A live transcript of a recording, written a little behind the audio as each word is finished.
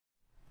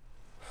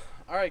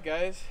Alright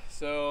guys,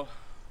 so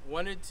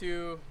wanted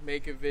to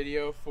make a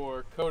video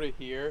for Koda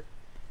here.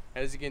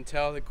 As you can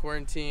tell, the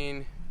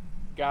quarantine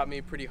got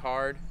me pretty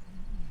hard.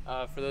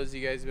 For those of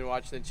you guys who've been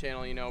watching the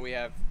channel, you know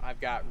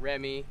I've got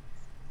Remy,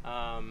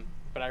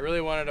 but I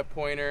really wanted a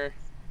pointer,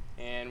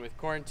 and with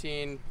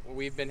quarantine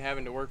we've been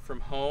having to work from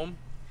home,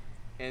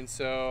 and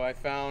so I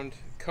found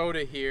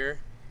Koda here.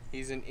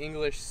 He's an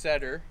English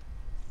setter,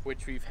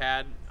 which we've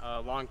had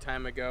a long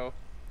time ago,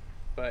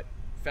 but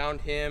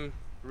found him,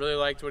 really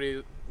liked what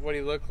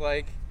he looked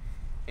like,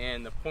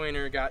 and the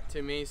pointer got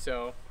to me,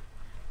 so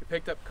we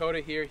picked up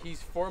Koda here.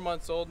 He's 4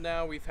 months old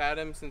now. We've had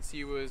him since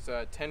he was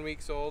 10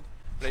 weeks old,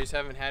 but I just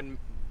haven't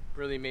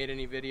really made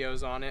any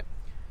videos on it.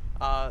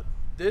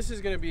 This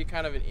is going to be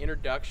kind of an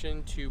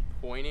introduction to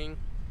pointing,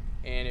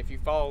 and if you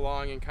follow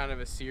along in kind of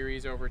a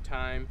series over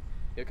time,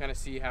 you'll kind of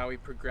see how he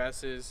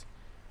progresses.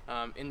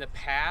 In the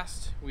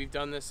past, we've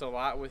done this a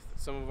lot with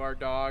some of our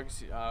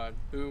dogs.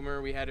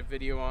 Boomer, we had a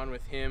video on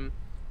with him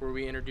where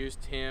we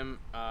introduced him.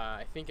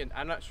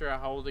 I'm not sure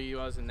how old he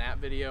was in that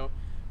video,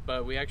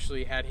 but we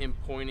actually had him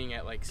pointing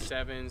at like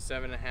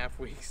 7.5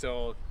 weeks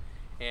old.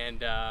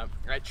 And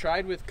I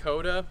tried with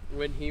Koda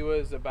when he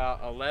was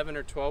about 11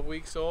 or 12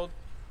 weeks old,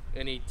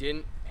 and he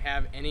didn't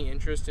have any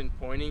interest in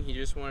pointing. He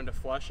just wanted to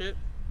flush it.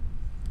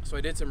 So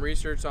I did some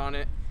research on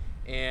it,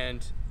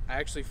 and I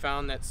actually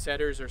found that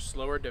setters are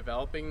slower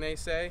developing, they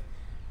say,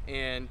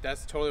 and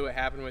that's totally what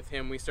happened with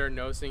him. We started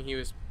noticing he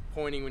was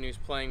pointing when he was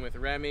playing with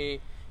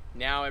Remy.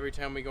 Now every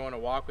time we go on a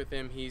walk with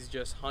him, he's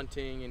just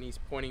hunting and he's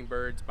pointing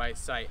birds by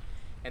sight.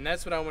 And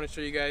that's what I want to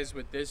show you guys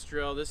with this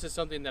drill. This is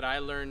something that I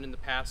learned in the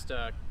past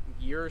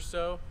year or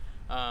so.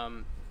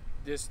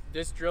 This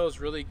drill is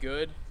really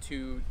good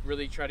to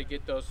really try to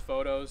get those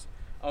photos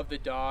of the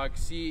dog,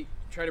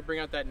 try to bring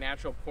out that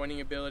natural pointing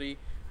ability.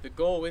 The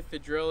goal with the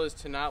drill is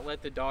to not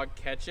let the dog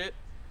catch it.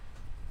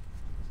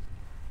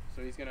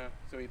 So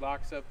he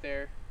locks up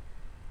there.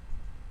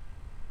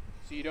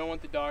 So you don't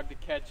want the dog to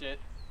catch it.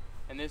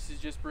 And this is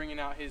just bringing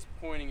out his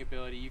pointing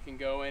ability. You can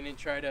go in and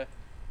try to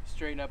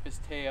straighten up his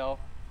tail.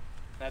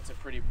 That's a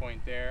pretty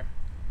point there.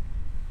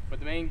 But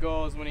the main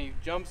goal is when he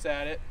jumps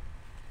at it,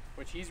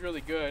 which he's really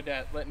good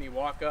at letting me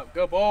walk up.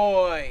 Good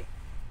boy!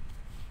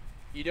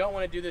 You don't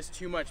want to do this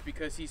too much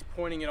because he's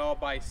pointing it all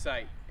by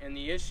sight. And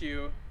the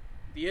issue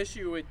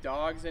with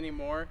dogs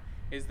anymore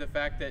is the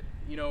fact that,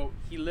 you know,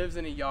 he lives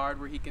in a yard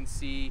where he can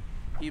see.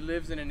 He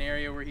lives in an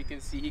area where he can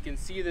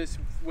see this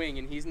wing,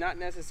 and he's not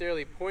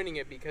necessarily pointing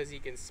it because he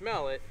can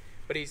smell it,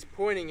 but he's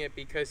pointing it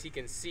because he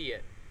can see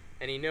it,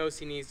 and he knows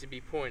he needs to be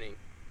pointing.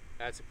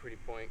 That's a pretty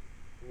point.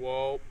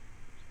 Whoa,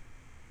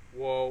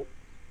 whoa,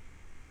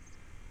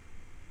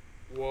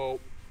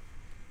 whoa,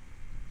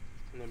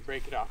 and then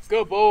break it off.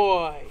 Good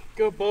boy,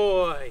 good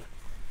boy.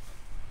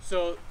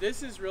 So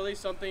this is really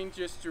something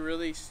just to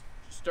really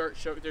start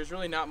show. There's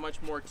really not much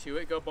more to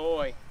it. Good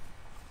boy.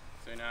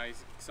 So now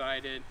he's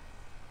excited.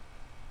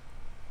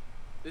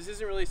 This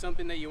isn't really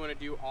something that you want to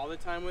do all the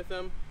time with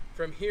him.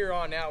 From here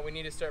on out, we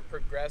need to start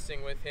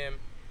progressing with him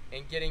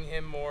and getting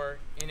him more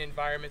in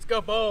environments.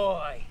 Go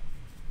boy!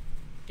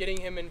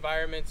 Getting him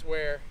environments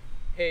where,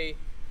 hey,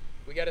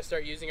 we got to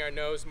start using our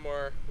nose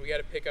more. We got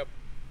to pick up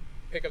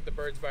the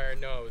birds by our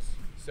nose.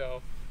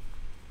 So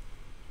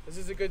this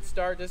is a good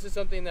start. This is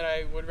something that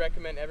I would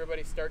recommend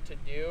everybody start to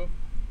do.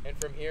 And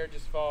from here,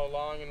 just follow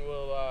along and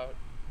we'll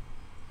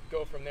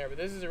go from there. But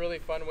this is a really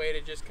fun way to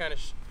just kind of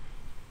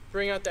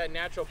bring out that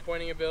natural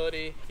pointing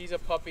ability. He's a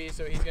puppy,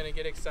 so he's gonna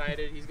get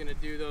excited. He's gonna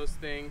do those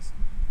things,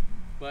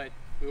 but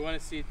we want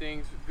to see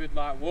things good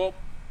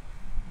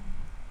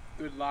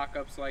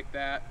lockups like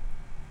that,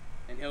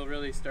 and he'll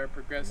really start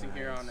progressing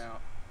here on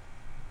out.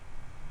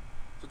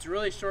 So it's a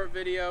really short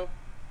video,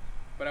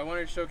 but I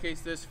wanted to showcase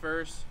this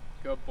first.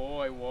 Good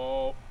boy,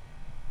 whoa.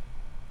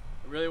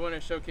 I really want to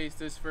showcase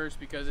this first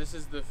because this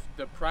is the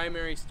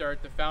primary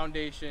start, the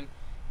foundation.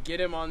 Get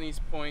him on these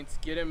points,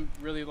 get him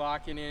really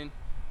locking in,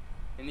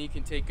 and you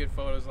can take good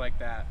photos like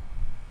that.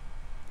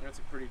 That's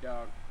a pretty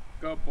dog.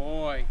 Good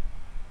boy.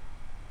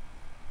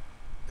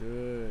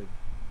 Good.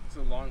 It's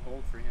a long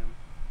hold for him.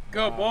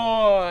 Good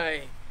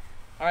boy.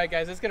 All right,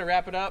 guys, that's gonna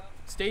wrap it up.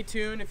 Stay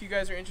tuned if you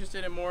guys are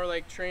interested in more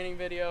like training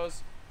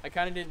videos. I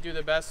kind of didn't do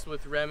the best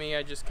with Remy.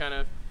 I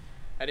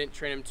didn't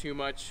train him too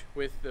much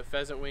with the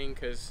pheasant wing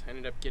because I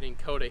ended up getting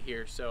Koda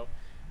here. So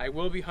I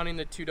will be hunting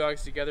the two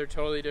dogs together,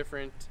 totally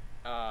different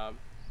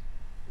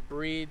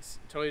breeds,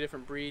 totally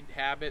different breed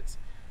habits.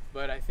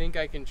 But I think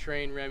I can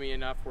train Remy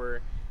enough where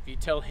if you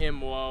tell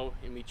him whoa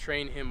and we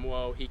train him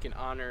whoa, he can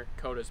honor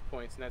Koda's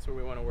points, and that's what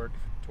we want to work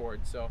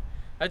towards. So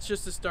that's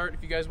just a start.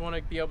 If you guys want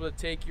to be able to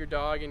take your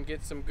dog and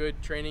get some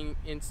good training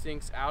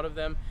instincts out of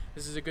them,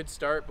 this is a good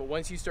start. But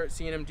once you start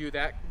seeing him do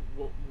that,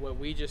 what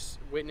we just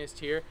witnessed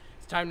here,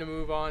 it's time to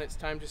move on. It's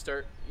time to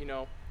start, you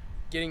know,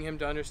 getting him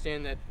to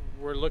understand that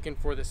we're looking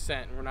for the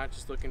scent. We're not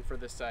just looking for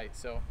the sight.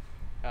 So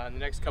in the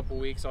next couple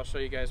weeks, I'll show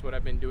you guys what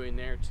I've been doing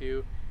there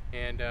too,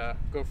 and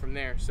go from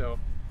there. So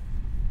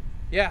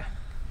yeah,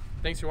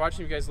 thanks for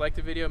watching. If you guys liked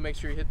the video, make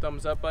sure you hit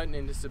thumbs up button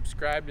and to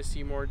subscribe to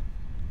see more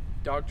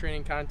dog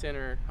training content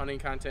or hunting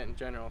content in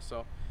general.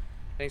 So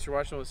Thanks for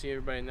watching. We'll see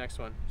everybody in the next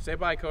one. Say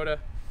bye, Koda.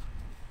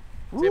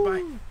 Say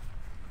bye.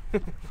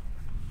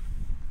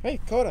 Hey,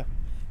 Koda.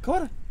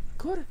 Koda.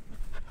 Koda.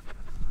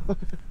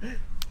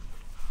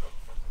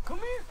 Come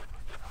here.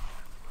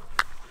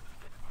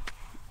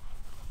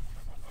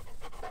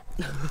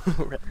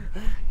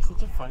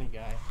 Such a funny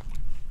guy.